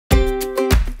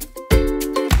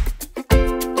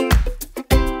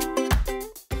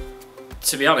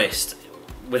To be honest,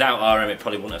 without RM it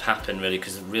probably wouldn't have happened really,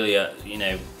 because really you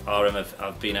know, RM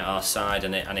have been at our side,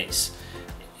 and it's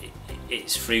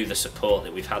through the support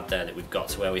that we've had there that we've got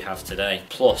to where we have today.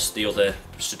 Plus the other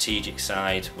strategic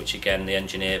side, which again the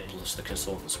engineer plus the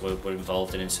consultants were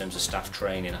involved in terms of staff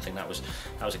training. I think that was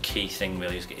a key thing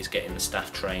really, is getting the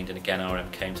staff trained, and again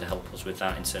RM came to help us with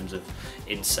that in terms of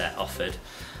inset offered,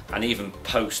 and even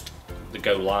post the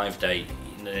go live date.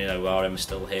 You know, RM is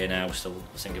still here now, we're still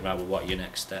thinking about, well, what are your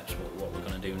next steps, what we're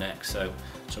going to do next. So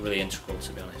it's really integral,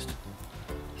 to be honest.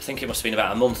 I think it must have been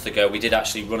about a month ago, we did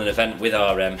actually run an event with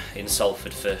RM in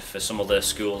Salford for some other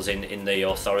schools in the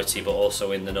authority, but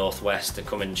also in the Northwest, to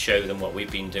come and show them what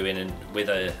we've been doing, and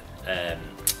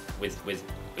with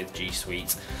G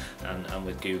Suite and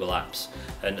with Google Apps,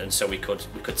 and so we could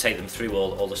take them through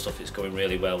all the stuff that's going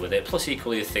really well with it. Plus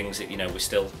equally the things that, you know, we're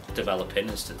still developing,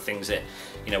 and things that,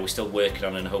 you know, we're still working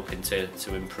on and hoping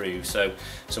to improve. So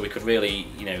we could really,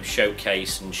 you know,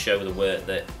 showcase and show the work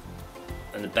that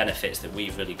and the benefits that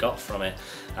we've really got from it.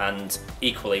 And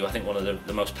equally, I think one of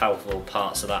the most powerful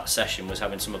parts of that session was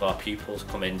having some of our pupils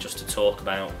come in just to talk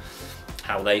about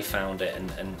how they found it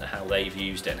and how they've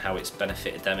used it and how it's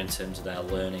benefited them in terms of their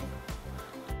learning.